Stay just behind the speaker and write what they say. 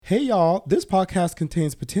Hey y'all, this podcast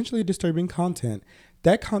contains potentially disturbing content.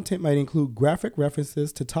 That content might include graphic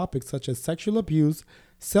references to topics such as sexual abuse,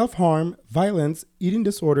 self-harm, violence, eating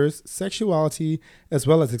disorders, sexuality, as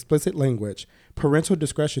well as explicit language. Parental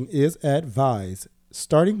discretion is advised.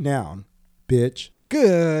 Starting now, bitch.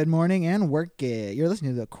 Good morning and work it. You're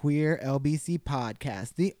listening to the Queer LBC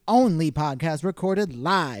podcast, the only podcast recorded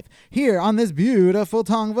live here on this beautiful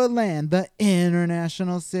Tongva land, the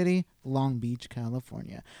international city, Long Beach,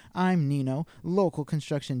 California. I'm Nino, local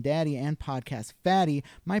construction daddy and podcast fatty.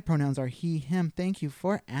 My pronouns are he, him. Thank you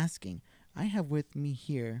for asking. I have with me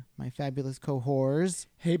here my fabulous cohorts.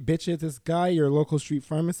 Hey bitches, it's Guy, your local street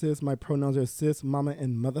pharmacist. My pronouns are sis, mama,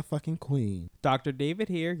 and motherfucking queen. Dr. David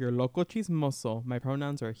here, your local chismoso. My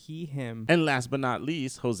pronouns are he, him. And last but not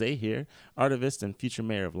least, Jose here, artivist and future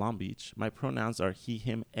mayor of Long Beach. My pronouns are he,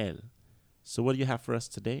 him, él. So what do you have for us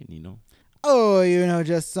today, Nino? Oh, you know,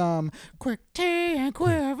 just some quick tea and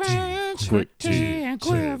queer events. Quick tea and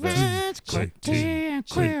queer events. Quick tea and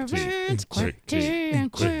queer events. Quick tea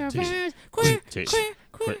and queer events. Quick.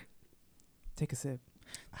 Take a sip.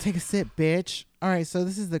 Take a sip, bitch. All right, so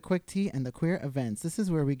this is the quick tea and the queer events. This is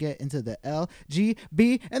where we get into the L, G,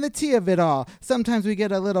 B, and the T of it all. Sometimes we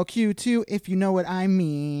get a little Q too, if you know what I Ooh,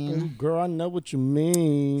 mean. girl, I know what you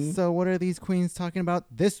mean. So what are these queens talking about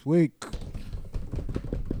this week?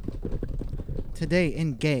 Today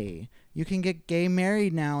in gay, you can get gay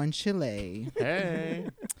married now in Chile. Hey.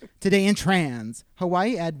 Today in trans,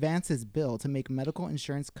 Hawaii advances bill to make medical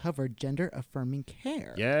insurance cover gender-affirming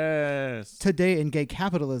care. Yes. Today in gay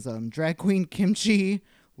capitalism, drag queen Kimchi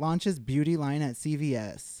launches beauty line at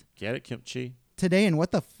CVS. Get it, Kimchi? Today in what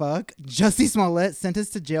the fuck, Jussie Smollett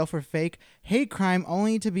sentenced to jail for fake hate crime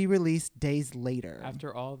only to be released days later.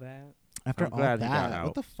 After all that. After I'm all glad he got that, out.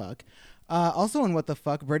 what the fuck? Also in what the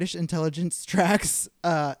fuck, British intelligence tracks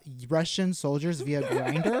Russian soldiers via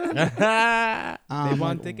Grindr. They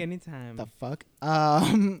want dick anytime. The fuck?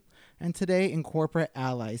 And today in corporate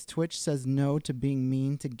allies, Twitch says no to being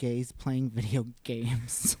mean to gays playing video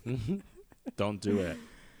games. Don't do it.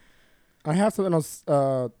 I have something else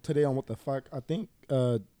today on what the fuck. I think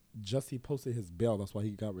Jussie posted his bail. That's why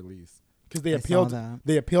he got released. Because they I saw appealed. that.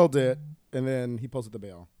 They appealed it, and then he posted the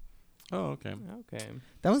bail. Oh, okay. Okay.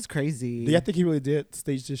 That was crazy. Do you think he really did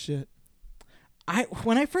stage this shit?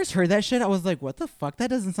 When I first heard that shit, I was like, what the fuck? That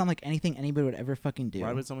doesn't sound like anything anybody would ever fucking do.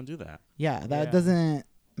 Why would someone do that? Yeah, that Yeah. doesn't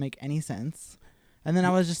make any sense. And then I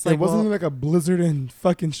was just like, It wasn't well, like a blizzard in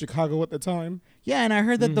fucking Chicago at the time. yeah, and I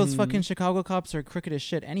heard that those Mhm. fucking Chicago cops are crooked as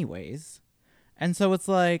shit anyways. And so it's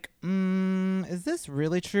like, is this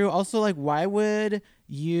really true? Also, like, why would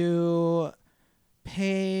you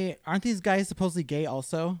pay? Aren't these guys supposedly gay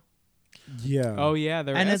also? Yeah. Oh, yeah.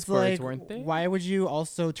 They're And it's escorts, like, weren't they? why would you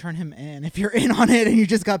also turn him in? If you're in on it and you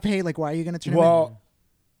just got paid, like, why are you going to turn him in? Well,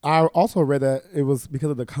 I also read that it was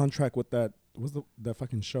because of the contract with that. Was the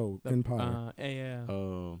fucking show Empire? Yeah.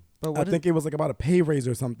 Oh. But I what think it was like about a pay raise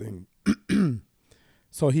or something.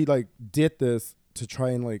 So he like did this to try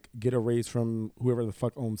and like get a raise from whoever the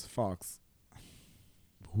fuck owns Fox.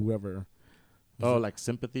 Whoever. Oh, like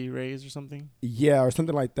sympathy raise or something? Yeah, or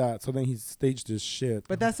something like that. So then he staged this shit.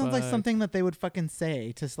 But that sounds like Fuck. something that they would fucking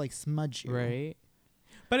say to like smudge you. Right.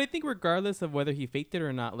 But I think regardless of whether he faked it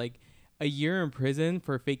or not, like a year in prison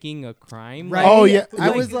for faking a crime. Right. Oh, yeah.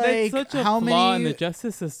 I was like, that's such a how flaw in many, the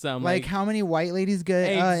justice system. like how many white ladies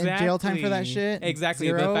get in jail time for that shit? Exactly.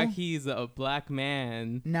 Zero? The fact he's a black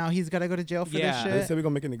man. Now he's got to go to jail for Yeah. They this said shit. we're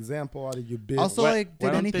gonna make an example out of you, bitch. Also, Why- like, why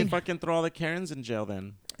did don't anything? they fucking throw all the Karens in jail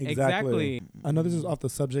then? Exactly. I know this is off the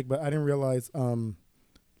subject, but I didn't realize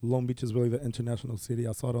Long Beach is really the international city.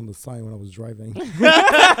 I saw it on the sign when I was driving.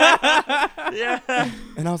 Yeah.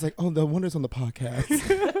 And I was like, oh, no wonder it's on the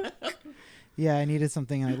podcast. Yeah, I needed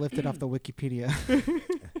something, and I lifted off the Wikipedia.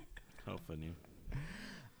 How funny.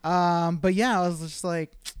 But yeah, I was just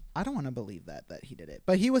like, I don't want to believe that he did it.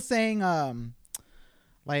 But he was saying,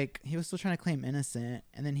 like he was still trying to claim innocent,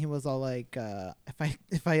 and then he was all like,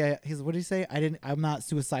 if I, he's what did he say? I'm not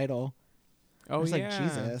suicidal. I Oh, was yeah. like,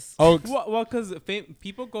 Jesus. Oh, Well, because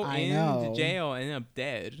people go I into know. jail and end up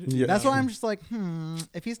dead. Yeah. That's why I'm just like,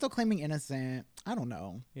 if he's still claiming innocent, I don't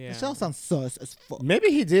know. Yeah. It still sounds sus as fuck. maybe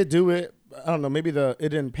he did do it. I don't know. Maybe it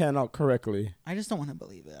didn't pan out correctly. I just don't want to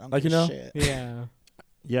believe it. I don't Like, give you a know? shit. Yeah.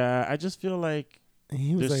 Yeah, I just feel like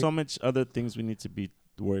He was there's like, so much other things we need to be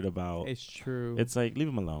worried about. It's true. It's like, leave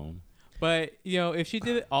him alone. But, if she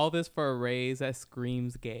did all this for a raise, that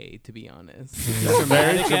screams gay, to be honest. That's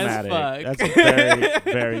very Dramatic as dramatic. fuck. That's very,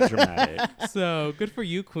 very dramatic. So, good for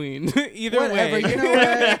you, queen. Either Whatever, way. you know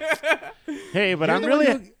what? Hey, but You're I'm the one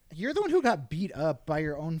really... you're the one who got beat up by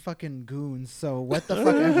your own fucking goons. So what the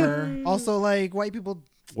fuck ever. Also, like, white people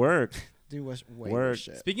Work. Do way Work. worse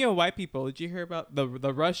shit. Speaking of white people, did you hear about the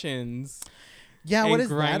Russians? Yeah, what and is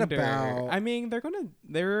that Grindr? about? I mean,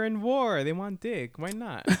 they're in war. They want dick. Why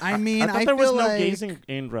not? I mean, I thought I there was feel no like gays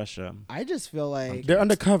in Russia. I just feel like They're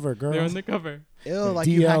undercover, girl. They're undercover. ew, like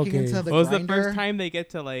you DL hacking gays. into the Well, it's the Grindr. first time they get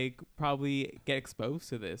to like probably get exposed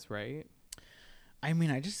to this, right? I mean,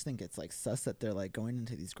 I just think it's like sus that they're like going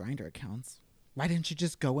into these Grindr accounts. Why didn't you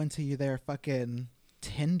just go into their fucking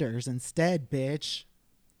Tinders instead, bitch?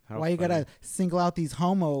 How Why you funny. gotta single out these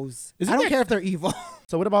homos? Isn't I don't that- care if they're evil.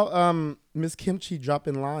 So what about Miss Kimchi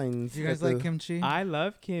dropping lines? Do you guys at like the- kimchi? I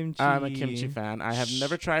love kimchi. I'm a kimchi fan. I have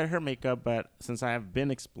never tried her makeup, but since I have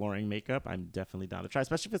been exploring makeup, I'm definitely down to try,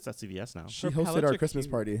 especially if it's at CVS now. She Her hosted palettes our are Christmas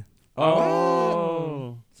cute. party.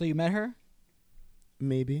 Oh. So you met her?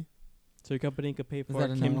 Maybe. So your company could pay for that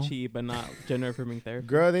a no? kimchi, but not gender affirming therapy.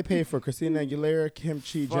 Girl, they paid for Christina Aguilera,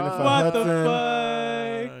 Kimchi, Jennifer What the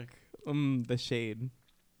Hudson. fuck? The shade.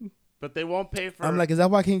 But they won't pay for. I'm like, is that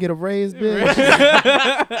why I can't get a raise, bitch?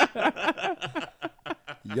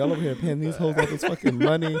 Y'all over here paying these hoes all this fucking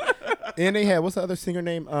money. And they had, what's the other singer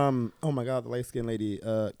name? Oh my God, the light skinned lady,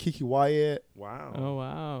 Kiki Wyatt. wow. Oh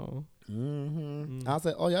wow. Mm-hmm. I was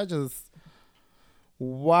like, oh, y'all just,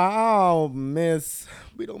 wow, miss,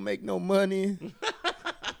 we don't make no money.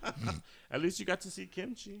 At least you got to see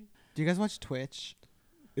kimchi. Do you guys watch Twitch?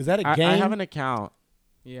 Is that a I game? have an account.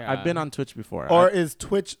 Yeah. I've been on Twitch before. Or is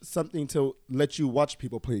Twitch something to let you watch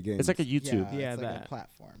people play games? It's like a YouTube. Yeah, it's like a that.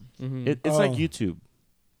 platform. Mhm. It's like Oh. YouTube,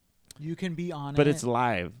 You can be on but it. it's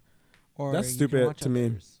live. Or That's you can stupid watch to me.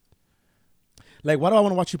 others. Like, why do I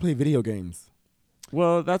want to watch you play video games?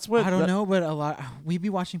 Well, that's what. I don't that- know, but a lot we be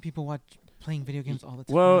watching people playing video games all the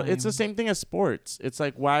time. Well, it's the same thing as sports. It's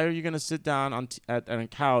like, why are you gonna sit down on at a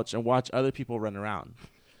couch and watch other people run around?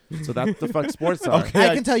 So that's the fuck sports are. Okay.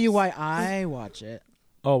 I can tell you why I watch it.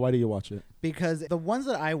 Oh, why do you watch it? Because the ones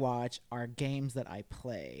that I watch are games that I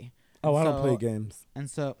play. Oh, I So- don't play games. And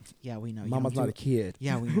so, yeah, we know. you Mama's don't not a do- kid.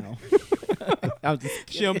 Yeah, we know. I'm just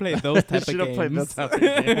She don't play those type She of don't games. play those type of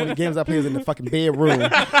games. only games I play is in the fucking bedroom.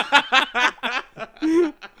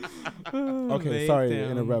 Oh, Okay, lay sorry to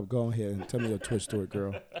down. interrupt. Go ahead and tell me your Twitch story,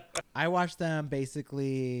 girl. I watch them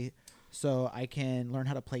basically so I can learn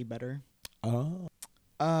how to play better. Oh.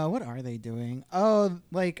 What are they doing? Oh,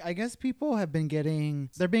 like I guess people have been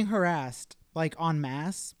they're being harassed like en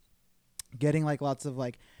masse, getting like lots of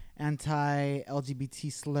like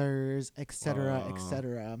anti-LGBT slurs, etc., Wow.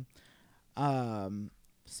 etc.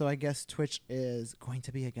 So I guess Twitch is going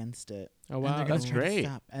to be against it. Oh And wow, they're gonna That's try to great.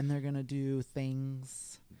 stop, and they're gonna do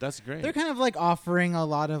things. That's great. They're kind of like offering a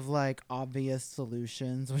lot of like obvious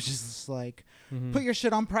solutions, which is just like Mhm. put your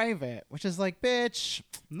shit on private, which is like, bitch.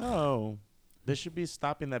 No, they should be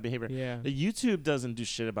stopping that behavior. Yeah. The YouTube doesn't do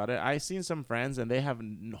shit about it. I've seen some friends and they have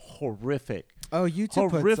horrific, Oh, YouTube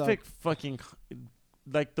horrific fucking,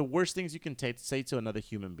 like the worst things you can say to another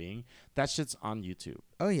human being. That shit's on YouTube.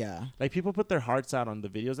 Oh yeah. Like people put their hearts out on the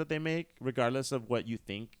videos that they make, regardless of what you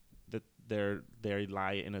think that they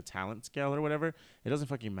lie in a talent scale or whatever. It doesn't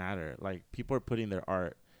fucking matter. Like people are putting their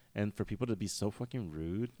art, and for people to be so fucking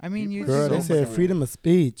rude. I mean, people you are Girl, so they said fucking- freedom of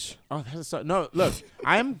speech. Oh, that is so. No, look,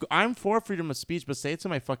 I'm for freedom of speech, but say it to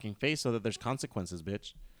my fucking face so that there's consequences,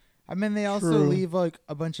 bitch. I mean, they also True. leave like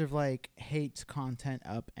a bunch of like hate content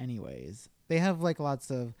up anyways. They have like lots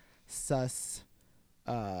of sus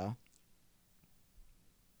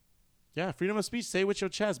Yeah, freedom of speech. Say it with your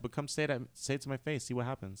chest, but come say it to my face. See what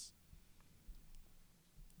happens.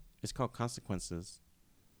 It's called consequences.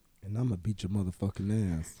 And I'm going to beat your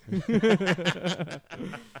motherfucking ass.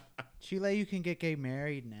 Chile, you can get gay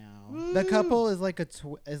married now. The couple is like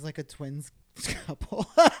a twins couple.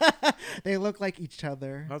 They look like each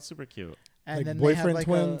other, That's super cute. and Like then boyfriend they have like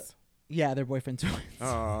twins? yeah, they're boyfriend twins.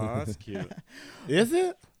 Oh, that's cute. Is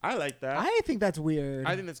it? I like that. I think that's weird.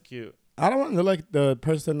 I think that's cute. I don't want to look like the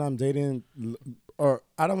person I'm dating, or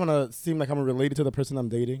I don't want to seem like I'm related to the person I'm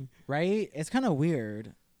dating. right? It's kind of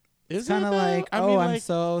weird. Is It's kind it of though? like, I oh, mean, I'm like,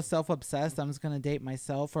 so self-obsessed. I'm just gonna date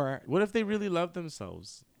myself, or what if they really love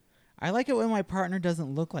themselves? I like it when my partner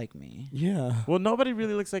doesn't look like me. Yeah. Well, nobody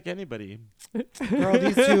really looks like anybody. Girl,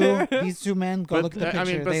 these two men, go But look at the I picture.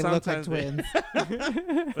 mean, but they look like sometimes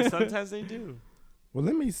twins. But sometimes they do. Well,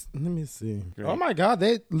 let me see. Great. Oh my God,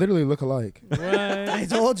 they literally look alike. I What?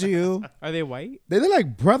 told you, Are they white? They look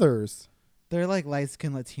like brothers. they're like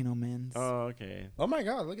light-skinned Latino men. Oh, okay. Oh my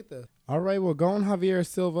God, look at this. All right, well, go on Javier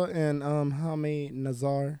Silva and Jaime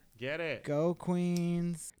Nazar. Get it. Go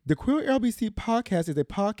Queens. The Queer LBC podcast is a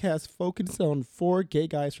podcast focused on 4 gay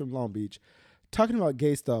guys from Long Beach talking about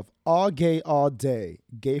gay stuff, all gay all day.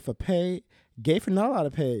 Gay for pay, gay for not a lot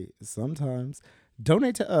of pay sometimes,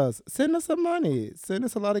 Donate to us. Send us some money. Send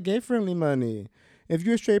us a lot of gay-friendly money. If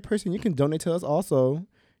you're a straight person, you can donate to us also.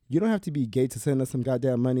 You don't have to be gay to send us some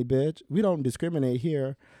goddamn money, bitch. We don't discriminate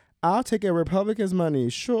here. I'll take a Republican's money.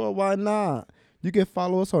 Sure, why not? You can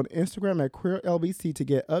follow us on Instagram at QueerLBC to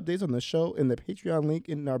get updates on the show and the Patreon link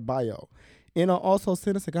in our bio. And I'll also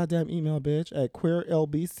send us a goddamn email, bitch, at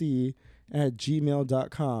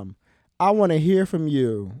queerlbc@gmail.com. I want to hear from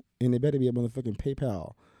you. And it better be a motherfucking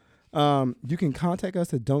PayPal. You can contact us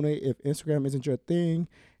to donate if Instagram isn't your thing.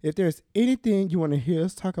 If there's anything you want to hear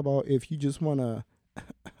us talk about, if you just want to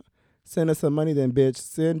send us some money, then bitch,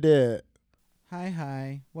 send it.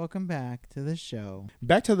 Hi. Welcome back to the show.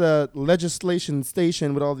 Back to the legislation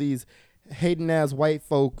station with all these hating ass white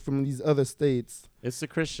folk from these other states. It's the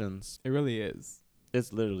Christians. It really is.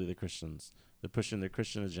 It's literally the Christians. They're pushing their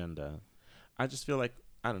Christian agenda. I just feel like,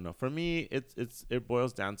 I don't know. For me, it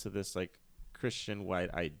boils down to this like Christian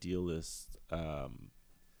white idealist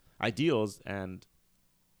ideals, and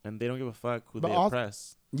they don't give a fuck who they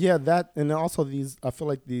oppress. Yeah, that, and also I feel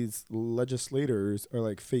like these legislators are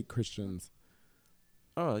like fake Christians.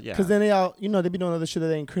 Oh yeah, because then they all, they be doing other shit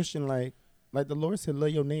that ain't Christian, like the Lord said, love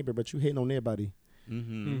your neighbor, but you hate on nobody.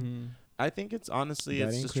 I think it's honestly, That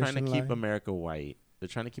it's ain't just trying to Christian keep life. America white. They're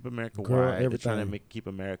trying to keep America Girl, white. They're trying everything. to keep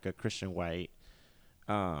America Christian white.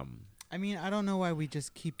 I mean, I don't know why we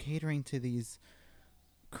just keep catering to these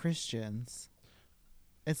Christians.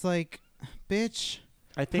 It's like, bitch,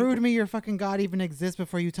 I think prove to me your fucking God even exists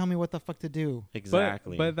before you tell me what the fuck to do.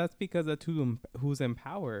 exactly. But that's because that's who's in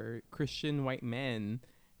power, Christian white men,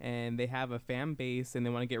 and they have a fan base and they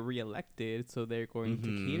want to get reelected, so they're going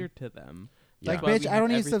to cater to them. Yeah. Like, That's why bitch, we I have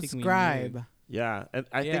don't even everything we subscribe. need. Yeah, and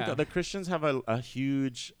I think the Christians have a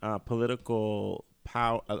huge political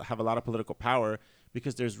power, have a lot of political power,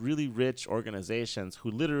 because there's really rich organizations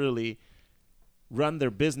who literally run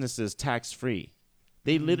their businesses tax free.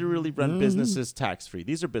 They literally run businesses tax free.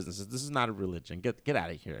 These are businesses. This is not a religion. Get out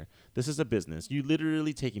of here. This is a business. You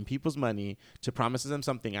literally taking people's money to promise them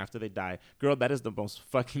something after they die. Girl, that is the most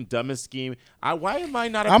fucking dumbest scheme. Why am I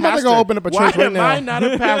not a I'm pastor? about to go open up a church right now. Why am I not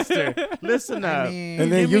a pastor? Listen up. mean-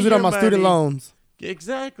 And then Give me use it on your my student money. loans.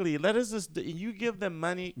 Exactly. Let us just, you give them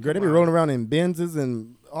money. Girl, they Come be on. rolling around in Benzes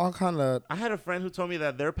and all kind of. I had a friend who told me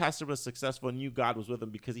that their pastor was successful and knew God was with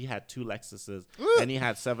him because he had 2 Lexuses and he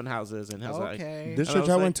had 7 houses, and I was like, Okay. This And I church was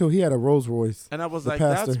I like- went to, he had a Rolls Royce. and I was The like,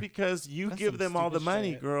 pastor. that's because you That's give some them all the stupid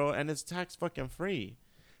money, shit. girl, and it's tax fucking free.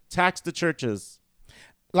 Tax the churches.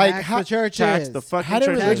 Like Tax how, the churches. Tax the fucking how did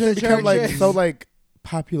churches. religion Tax the become like churches. so like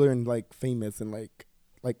popular and like famous and like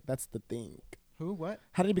that's the thing. Who? What?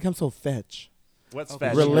 How did it become so fetch? What's Okay.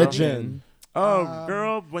 fetch? Religion. Oh,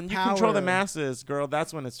 girl, when you control the power. masses, girl,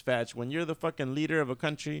 that's when it's fetch. When you're the fucking leader of a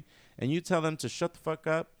country and you tell them to shut the fuck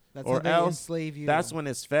up, That's or how they else enslave you. that's when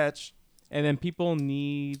it's fetch. And then people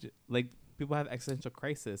have existential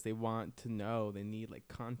crisis. They want to know. They need like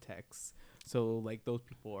context. So like those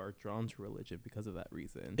people are drawn to religion because of that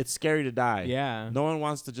reason. It's scary to die. Yeah. No one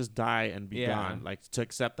wants to just die and be Yeah. gone. Like, to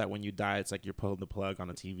accept that when you die, it's like you're pulling the plug on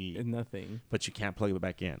a TV, And nothing. but you can't plug it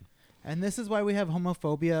back in. And this is why we have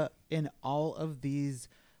homophobia in all of these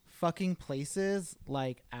fucking places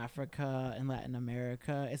like Africa and Latin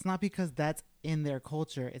America. It's not because that's in their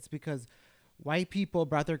culture. It's because white people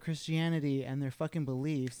brought their Christianity and their fucking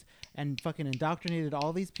beliefs and fucking indoctrinated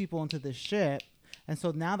all these people into this shit. And so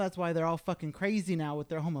now that's why they're all fucking crazy now with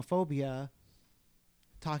their homophobia,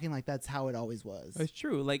 talking like that's how it always was. It's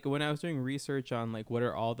true. Like when I was doing research on like what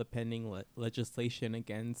are all the pending legislation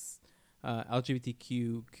against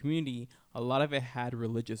LGBTQ community, a lot of it had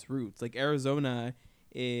religious roots. Like Arizona,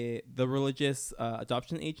 the religious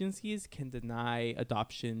adoption agencies can deny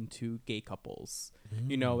adoption to gay couples.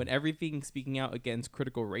 And everything speaking out against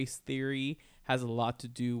critical race theory has a lot to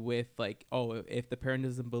do with like, if the parent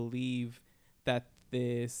doesn't believe that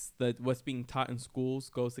what's being taught in schools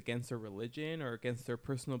goes against their religion or against their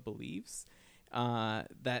personal beliefs,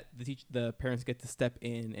 that the parents get to step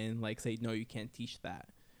in and like say, no, you can't teach that.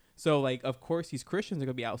 So like, of course, these Christians are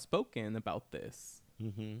gonna be outspoken about this.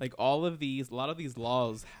 Mm-hmm. Like a lot of these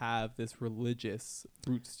laws have this religious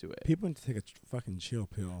roots to it. People need to take a fucking chill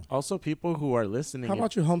pill. Also, people who are listening. How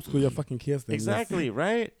about you homeschool your fucking kids? Then? Exactly,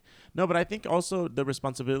 right? No, but I think also the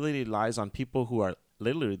responsibility lies on people who are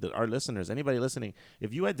literally our listeners. Anybody listening,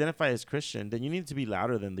 if you identify as Christian, then you need to be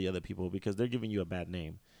louder than the other people because they're giving you a bad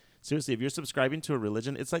name. Seriously, if you're subscribing to a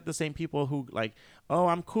religion, it's like the same people who like, oh,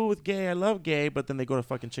 I'm cool with gay, I love gay, but then they go to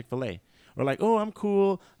fucking Chick-fil-A. Or like, oh, I'm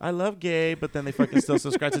cool, I love gay, but then they fucking still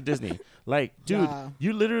subscribe to Disney. Like, dude, Yeah.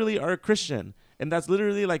 you literally are a Christian. And that's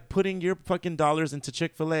literally like putting your fucking dollars into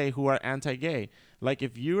Chick-fil-A who are anti-gay. Like,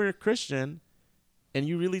 if you're a Christian, and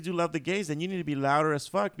you really do love the gays, then you need to be louder as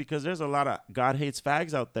fuck, because there's a lot of God hates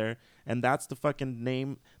fags out there, and that's the fucking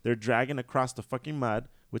name they're dragging across the fucking mud,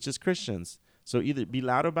 which is Christians. So either be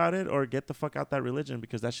loud about it or get the fuck out that religion,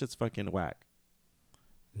 because that shit's fucking whack.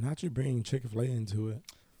 Not you bringing Chick-fil-A into it.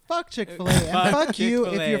 Fuck Chick-fil-A. And fuck you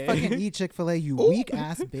if you Chick-fil-A. fucking eat Chick-fil-A, you weak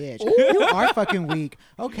ass bitch. You are fucking weak.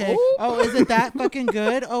 Okay. Oh, is it that fucking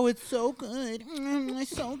good? Oh, it's so good.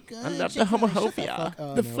 It's so good. I love the Chick-fil-A, shut homophobia. fuck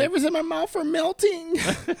up. The No. flavors in my mouth are melting.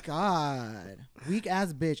 God. Weak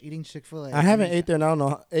ass bitch eating Chick-fil-A. I haven't ate there in I don't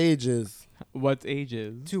know ages. What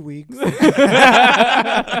ages? 2 weeks.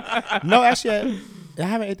 No, actually, I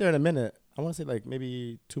haven't ate there in a minute. I want to say like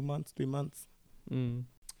maybe 2 months, 3 months. Mm.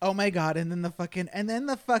 Oh my God. And then the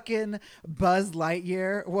fucking Buzz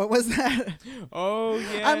Lightyear. What was that? Oh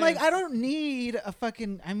yeah. I'm like, I don't need a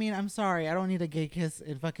fucking, I mean, I'm sorry. I don't need a gay kiss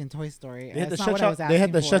in fucking Toy Story. They had to That's not what I shut was y'all. They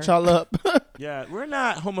had to asking shut for. y'all up. Yeah, we're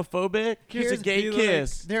not homophobic. Here's a gay be like-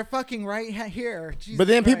 kiss. They're fucking right here. Jesus But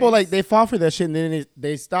then people like Christ. they fall for that shit, and then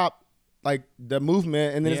they stop like the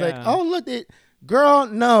movement, and then it's like, Yeah. oh look, girl,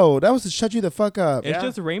 no, that was to shut you the fuck up. It's Yeah.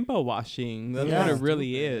 just rainbow washing. That's Yeah. what it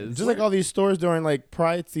really is. Just like all these stores during like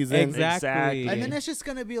Pride season. Exactly. And then it's just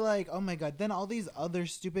gonna be like, oh my God. Then all these other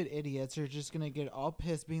stupid idiots are just gonna get all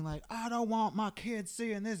pissed, being like, I don't want my kids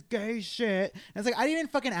seeing this gay shit. And it's like, I didn't even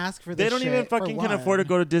fucking ask for this. They don't even shit, for fucking can one. afford to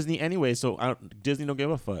go to Disney anyway, so Disney don't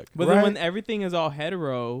give a fuck. But then when Right. everything is all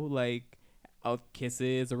hetero, like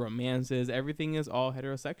kisses or romances, everything is all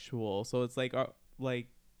heterosexual. So it's like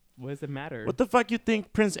what does it matter? What the fuck you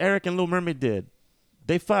think Prince Eric and Little Mermaid did?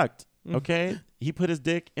 They fucked, okay? He put his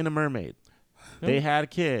dick in a mermaid. They had a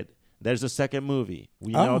kid. There's a second movie.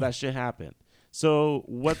 We know Oh. that shit happened. So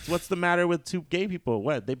what's the matter with two gay people?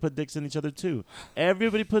 What? They put dicks in each other too.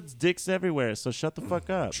 Everybody puts dicks everywhere, so shut the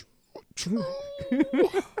fuck up. True.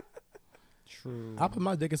 True. I put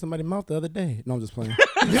my dick in somebody's mouth the other day. No, I'm just playing.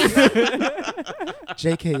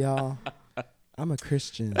 JK, y'all. I'm a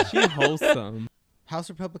Christian. She wholesome. House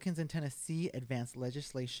Republicans in Tennessee advanced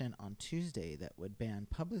legislation on Tuesday that would ban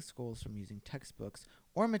public schools from using textbooks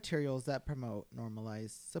or materials that promote,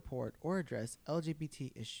 normalize, support, or address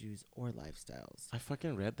LGBT issues or lifestyles. I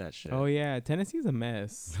fucking read that shit. Oh yeah, Tennessee's a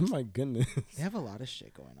mess. Oh my goodness. They have a lot of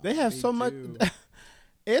shit going on. They have so much.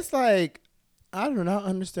 It's like, I do not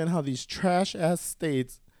understand how these trash ass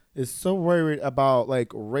states is so worried about like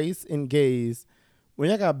race and gays when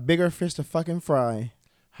y'all got bigger fish to fucking fry.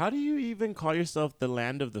 How do you even call yourself the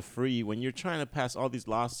land of the free when you're trying to pass all these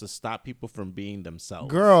laws to stop people from being themselves?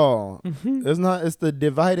 Girl, it's not. It's the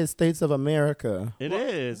divided states of America. It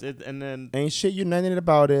is. And then Ain't shit united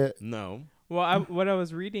about it. no. Well, what I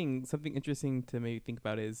was reading, something interesting to maybe think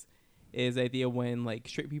about is the idea when like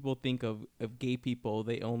straight people think of gay people,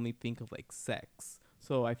 they only think of like sex.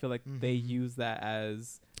 So I feel like they use that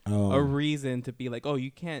as a reason to be like, oh, you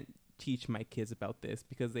can't teach my kids about this,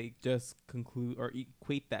 because they just conclude or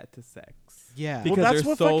equate that to sex. Yeah. Because that's they're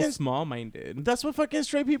what so fucking- small-minded. That's what fucking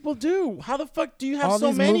straight people do. How the fuck do you have All so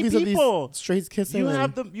these many movies of people? these straights kissing. You and-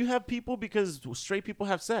 have them. You have people because straight people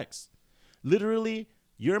have sex. Literally,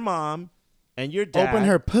 your mom and your dad open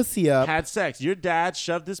her pussy up. had sex. Your dad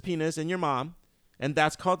shoved his penis in your mom, and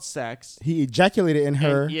that's called sex. He ejaculated in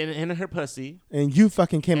her, And, in her pussy, and you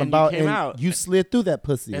fucking came And you about, came and out. you slid through that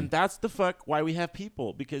pussy. and that's the fuck why we have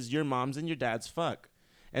people, because your moms and your dads fuck.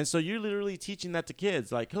 And so you're literally teaching that to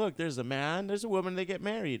kids. Like, look, there's a man, there's a woman, they get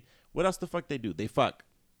married. What else the fuck they do? They fuck.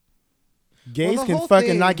 Gays the can whole fucking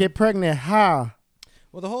thing- not get pregnant. Ha!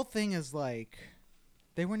 Well, the whole thing is like,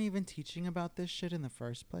 they weren't even teaching about this shit in the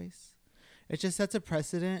first place. It just sets a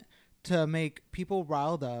precedent to make people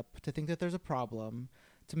riled up, to think that there's a problem,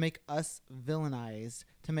 to make us villainized,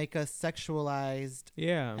 to make us sexualized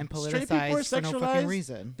Yeah. and Straight people are politicized for no fucking sexualized.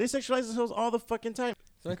 reason. They sexualize themselves all the fucking time.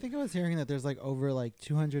 So I think I was hearing that there's like over like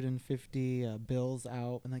 250 bills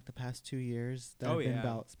out in like the past 2 years that Oh, have been yeah.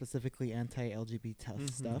 about specifically anti-LGBT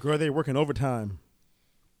stuff. Girl, they working overtime.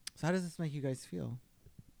 So how does this make you guys feel?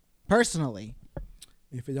 Personally.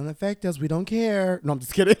 If it don't affect us, we don't care. No, I'm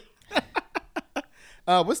just kidding.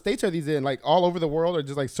 What states are these in? Like all over the world, or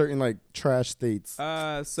just like certain like trash states?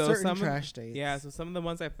 So Certain some trash states. Yeah, so some of the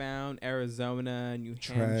ones I found: Arizona, New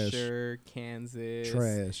Trash. Hampshire, Kansas,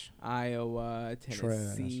 Trash. Iowa,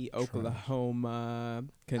 Tennessee, Trash. Oklahoma,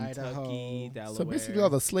 Kentucky, Idaho. Delaware. So basically all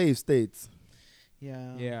the slave states.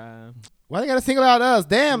 Yeah. Yeah. Why they gotta single out us?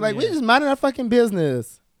 Damn, like we Yeah. just minding our fucking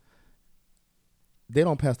business. They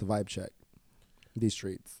don't pass the vibe check. These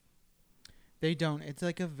streets. They don't. It's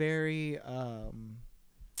like a very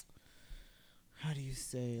how do you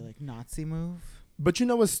say, like Nazi move? But you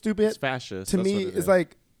know what's stupid? It's fascist. To That's me, what it it's is.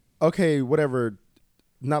 like, okay, whatever.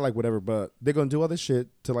 Not like whatever, but they're gonna do all this shit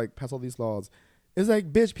to like pass all these laws. It's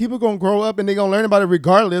like, bitch, people gonna grow up and they gonna learn about it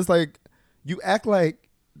regardless. Like, you act like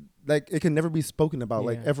it can never be spoken about,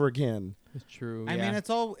 like, Yeah. ever again. It's true. I yeah. mean,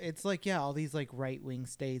 it's like, yeah, all these like right wing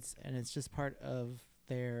states, and it's just part of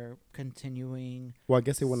their continuing Well, I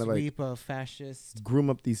guess they want to like sweep of fascist. groom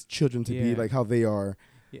up these children to be Yeah. like how they are.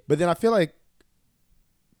 Yeah. But then I feel like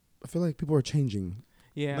people are changing.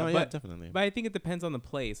 yeah, No, yeah, but definitely. But I think it depends on the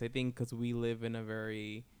place. I think because we live in a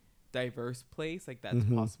very diverse place, like that's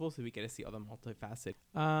Mhm. possible, so we get to see all the multifaceted.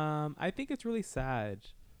 I think it's really sad.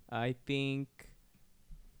 I think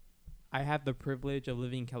I have the privilege of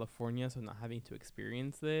living in California, so not having to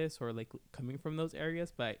experience this or like coming from those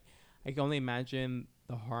areas. But I can only imagine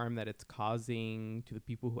the harm that it's causing to the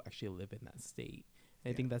people who actually live in that state.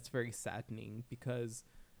 And I think that's very saddening because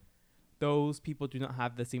those people do not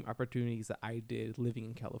have the same opportunities that I did living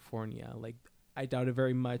in California. Like, I doubt it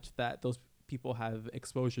very much that those people have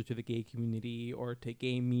exposure to the gay community or to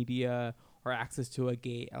gay media or access to a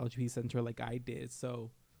gay LGBT center like I did.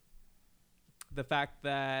 So the fact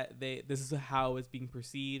that this is how it's being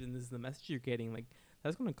perceived and this is the message you're getting, like,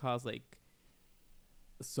 that's going to cause like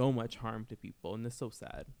so much harm to people, and it's so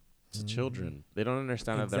sad. To children, they don't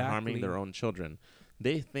understand that they're harming Exactly. their own children.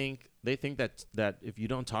 They think that if you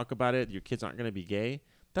don't talk about it, your kids aren't gonna be gay.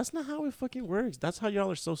 That's not how it fucking works. That's how y'all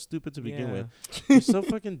are so stupid to begin Yeah. with. You're so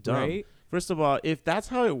fucking dumb. Right? First of all, if that's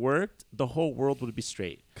how it worked, the whole world would be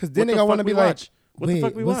straight. Because then What they the gonna want fuck to be we like, watch? What wait, the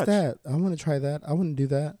fuck we what's watch? that? I want to try that. I want to do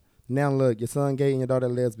that. Now look, your son gay and your daughter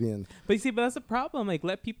lesbian. But you see, but that's the problem. Like,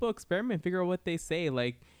 let people experiment, figure out what they say,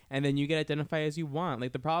 like, and then you get identify as you want.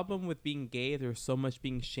 Like, the problem with being gay, there's so much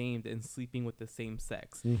being shamed and sleeping with the same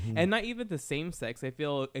sex, Mm-hmm. and not even the same sex. I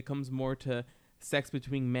feel it comes more to sex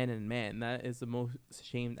between men and men. That is the most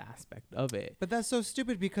shamed aspect of it. But that's so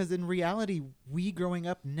stupid because in reality, we growing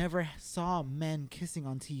up never saw men kissing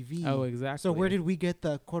on TV. Oh, exactly. So where did we get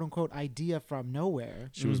the quote unquote idea from? Nowhere.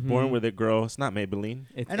 She was born Mhm. with it, girl. It's not Maybelline.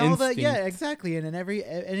 It's And all that, yeah, instinct. exactly. And in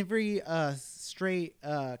every straight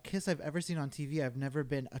kiss I've ever seen on TV, I've never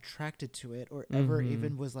been attracted to it or ever Mhm.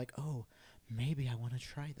 even was like, oh, maybe I want to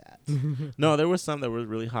try that. No, there was some that were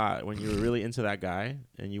really hot when you were really into that guy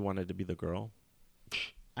and you wanted to be the girl.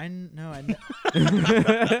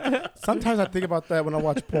 Sometimes I think about that when I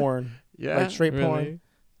watch porn, Yeah, like straight Really? porn.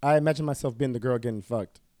 I imagine myself being the girl getting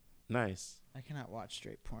fucked. nice. I cannot watch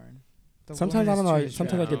straight porn. The Sometimes I woman don't is know. too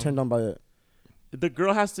Sometimes I get attractive. turned on by it. The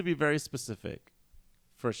girl has to be very specific,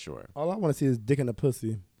 for sure. All I want to see is dick in the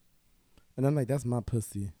pussy, and I'm like, that's my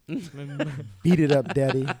pussy. Beat it up,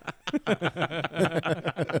 daddy.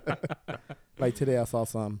 Like today, I saw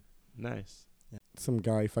Nice. some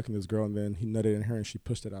guy fucking this girl, and then he nutted in her, and she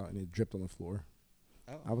pushed it out, and it dripped on the floor.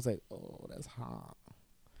 Oh. I was like, oh, that's hot.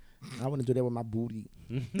 I want to do that with my booty.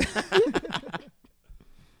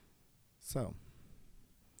 So,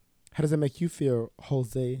 how does it make you feel,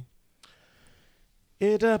 Jose?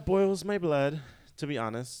 It boils my blood, to be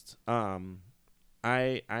honest. I'm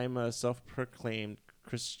a self-proclaimed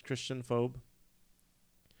Christian phobe,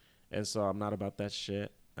 and so I'm not about that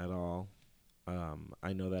shit at all.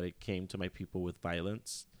 I know that it came to my people with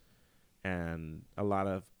violence, and a lot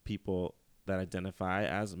of people that identify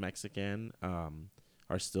as Mexican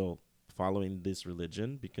are still following this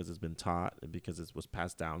religion because it's been taught and because it was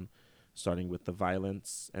passed down, starting with the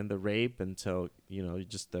violence and the rape until,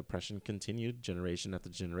 just the oppression continued generation after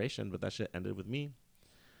generation. But that shit ended with me.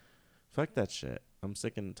 Fuck that shit. I'm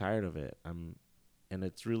sick and tired of it. And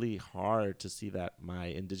it's really hard to see that my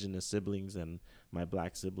indigenous siblings and my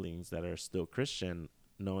black siblings that are still Christian,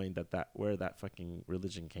 knowing that where that fucking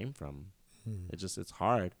religion came from. It's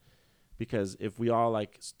hard. Because if we all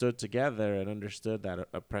like stood together and understood that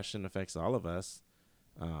oppression affects all of us,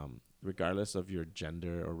 regardless of your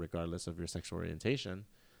gender or regardless of your sexual orientation,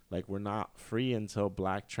 like we're not free until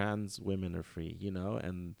black trans women are free,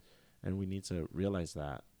 and we need to realize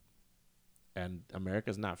that. And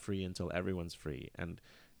America's not free until everyone's free. And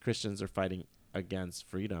Christians are fighting against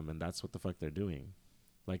freedom, and that's what the fuck they're doing.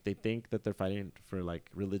 Like they think that they're fighting for like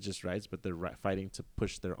religious rights, but they're fighting to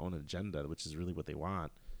push their own agenda, which is really what they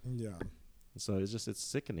want. Yeah. So it's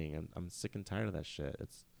sickening, and I'm sick and tired of that shit.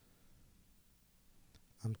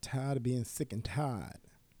 I'm tired of being sick and tired.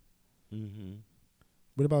 Mm-hmm.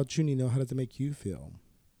 What about you, Nino? How does it make you feel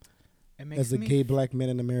It makes as a me gay black man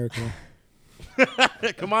in America?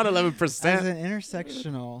 Come on, 11%. as an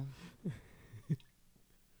intersectional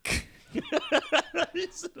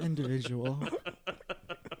individual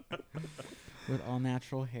with all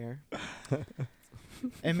natural hair.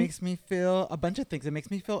 It makes me feel a bunch of things. It makes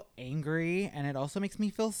me feel angry, and it also makes me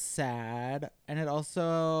feel sad, and it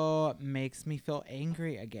also makes me feel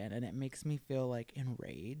angry again, and it makes me feel like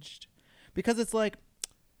enraged because it's like,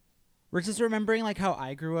 We're just remembering like how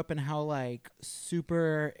I grew up and how like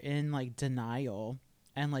super in like denial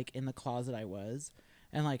and like in the closet I was,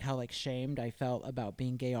 and like how like shamed I felt about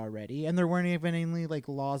being gay already, and there weren't even any like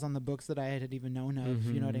laws on the books that I had even known of.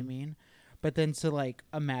 You know what I Mhm. mean? But then to like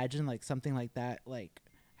imagine like something like that like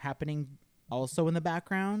happening also in the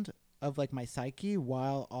background of like my psyche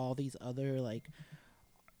while all these other like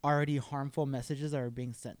already harmful messages are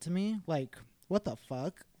being sent to me, like what the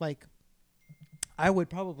fuck? Like I would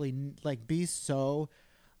probably like be so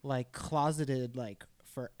like closeted like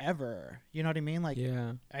forever. You know what I mean? Like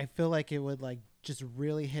Yeah. I feel like it would like just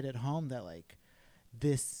really hit it home that like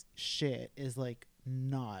this shit is like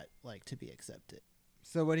not like to be accepted.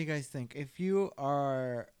 So what do you guys think? If you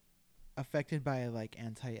are affected by like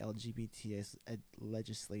anti-LGBT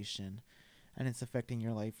legislation and it's affecting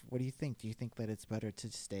your life, what do you think? Do you think that it's better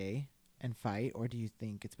to stay and fight, or do you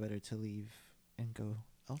think it's better to leave and go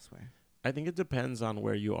elsewhere? I think it depends on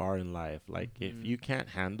where you are in life. Like, if Mhm. you can't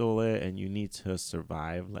handle it and you need to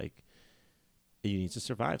survive, like, you need to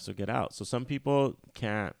survive, so get out. So some people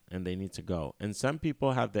can't and they need to go. And some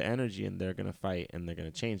people have the energy and they're going to fight and they're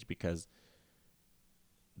going to change because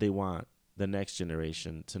they want the next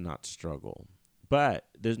generation to not struggle. But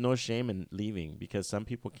there's no shame in leaving because some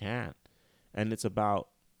people can't. And it's about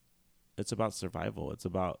survival. It's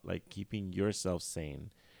about like keeping yourself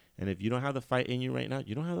sane. And if you don't have the fight in you right now,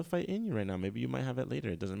 you don't have the fight in you right now. Maybe you might have it later.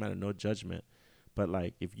 It doesn't matter. No judgment. But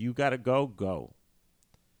like, if you gotta go, go.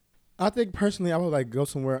 I think personally, I would like go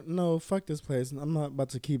somewhere. No, fuck this place. I'm not about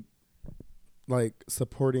to keep like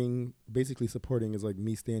supporting. Basically, supporting is like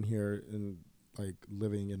me staying here and like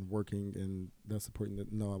living and working, and that's supporting.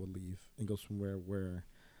 That no, I would leave and go somewhere where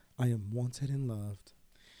I am wanted and loved.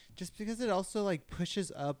 Just because it also like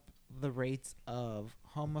pushes up the rates of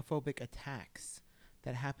homophobic attacks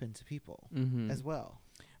that happen to people Mhm. as well.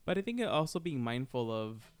 But I think it also being mindful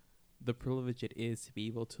of the privilege it is to be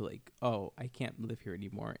able to like, oh, I can't live here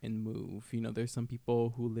anymore and move. You know, there's some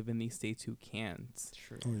people who live in these states who can't.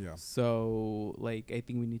 True. Oh yeah. So like, I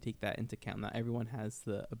think we need to take that into account. Not everyone has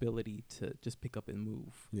the ability to just pick up and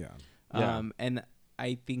move. Yeah. Yeah. And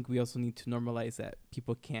I think we also need to normalize that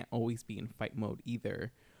people can't always be in fight mode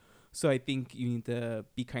either. So I think you need to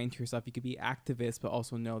be kind to yourself. You could be activist, but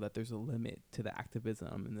also know that there's a limit to the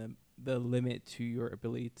activism and the limit to your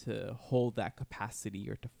ability to hold that capacity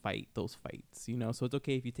or to fight those fights, you know? So it's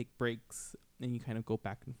okay if you take breaks and you kind of go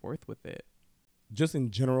back and forth with it. Just in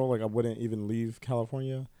general, like I wouldn't even leave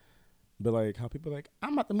California. But like how people are like,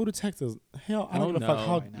 I'm about to move to Texas. Hell, I don't Oh, give a fuck no.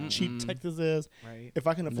 how I know. cheap Mm-mm. Texas is. Right. If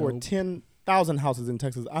I can afford Nope. 10,000 houses in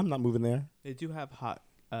Texas, I'm not moving there. They do have hot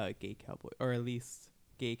gay cowboy, or at least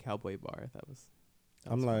gay cowboy bar. That was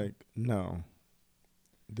I'm fun. like, no.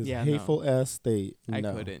 This Yeah, hateful ass state. I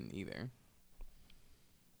No. couldn't either.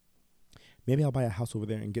 Maybe I'll buy a house over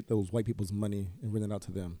there and get those white people's money and rent it out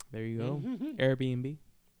to them. There you go. Airbnb.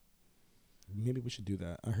 Maybe we should do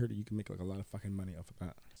that. I heard that you can make like a lot of fucking money off of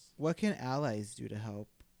that. What can allies do to help?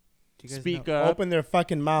 Do you guys Speak know? up. Open their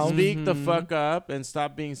fucking mouth. Speak the Mhm. fuck up and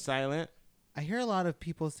stop being silent. I hear a lot of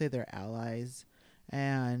people say they're allies,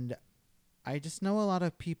 and I just know a lot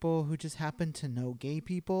of people who just happen to know gay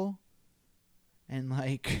people, and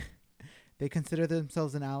like they consider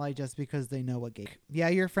themselves an ally just because they know a gay. Yeah,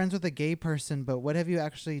 you're friends with a gay person, but what have you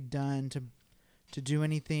actually done to do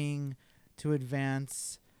anything to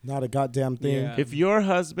advance? Not a goddamn thing. Yeah. If your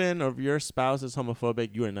husband or your spouse is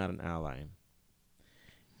homophobic, you are not an ally.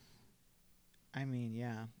 I mean,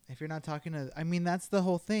 yeah. If you're not talking to, I mean, that's the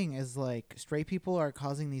whole thing. Is like straight people are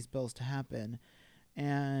causing these bills to happen,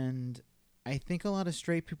 and I think a lot of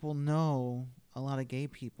straight people know a lot of gay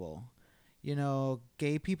people. You know,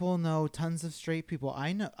 gay people know tons of straight people.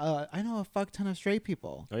 I know a fuck ton of straight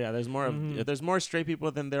people. Oh yeah, there's more Mhm. there's more straight people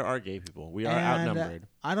than there are gay people. We are And, outnumbered.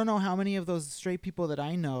 I don't know how many of those straight people that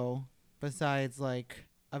I know, besides like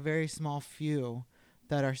a very small few,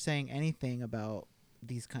 that are saying anything about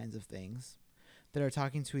these kinds of things, that are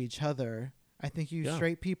talking to each other. I think you Yeah.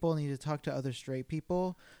 straight people need to talk to other straight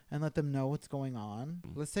people and let them know what's going on.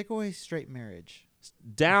 Let's take away straight marriage.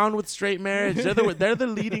 Down with straight marriage. They're the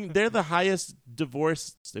leading. They're the highest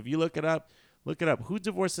divorce. If you look it up. Who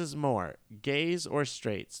divorces more, gays or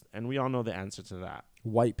straights? And we all know the answer to that.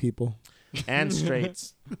 White people. And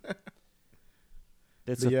straights.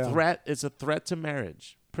 It's Yeah. a threat. It's a threat to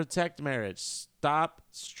marriage. Protect marriage. Stop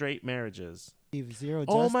straight marriages. Leave zero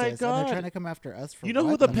Oh justice. my And God. they're trying to come after us for You know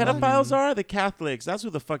who what the fuck? pedophiles are? The Catholics. That's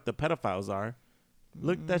who the fuck the pedophiles are.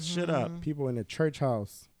 Look that shit up. Mhm. People in a church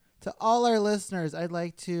house. To all our listeners, I'd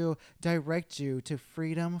like to direct you to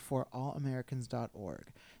freedomforallamericans.org.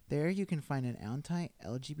 There you can find an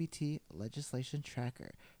anti-LGBT legislation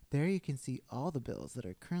tracker. There you can see all the bills that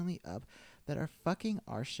are currently up that are fucking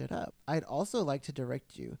our shit up. I'd also like to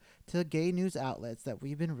direct you to gay news outlets that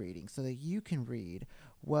we've been reading so that you can read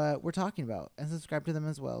what we're talking about and subscribe to them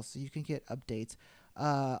as well so you can get updates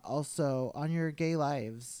also on your gay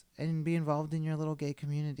lives and be involved in your little gay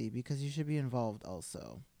community because you should be involved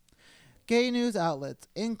also. Gay news outlets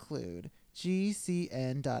include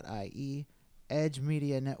gcn.ie,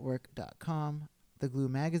 edgemedianetwork.com,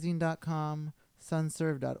 thegluemagazine.com,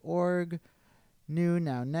 sunserve.org,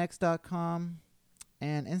 newnownnext.com,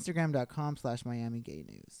 and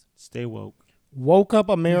instagram.com/miamigaynews. Stay woke Woke up,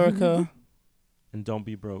 America. and don't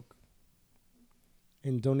be broke.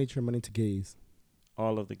 And donate your money to gays.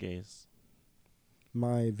 All of the gays.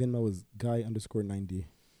 My Venmo is guy_90.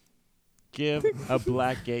 Give a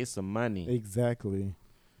black gay some money. Exactly.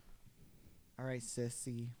 All right,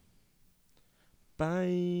 sissy. Bye.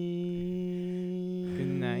 Good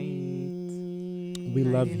night. We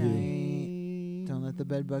love you. Night. Don't let the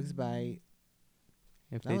bed bugs bite.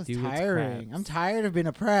 If That they was do, tiring. it's I'm tired of being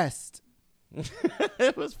oppressed.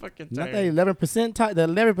 It was fucking Not tired. that 11% tired. The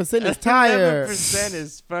 11% is tired. 11%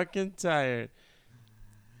 is fucking tired.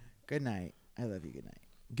 Good night. I love you. Good night.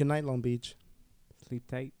 Good night, Long Beach. Sleep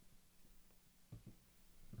tight.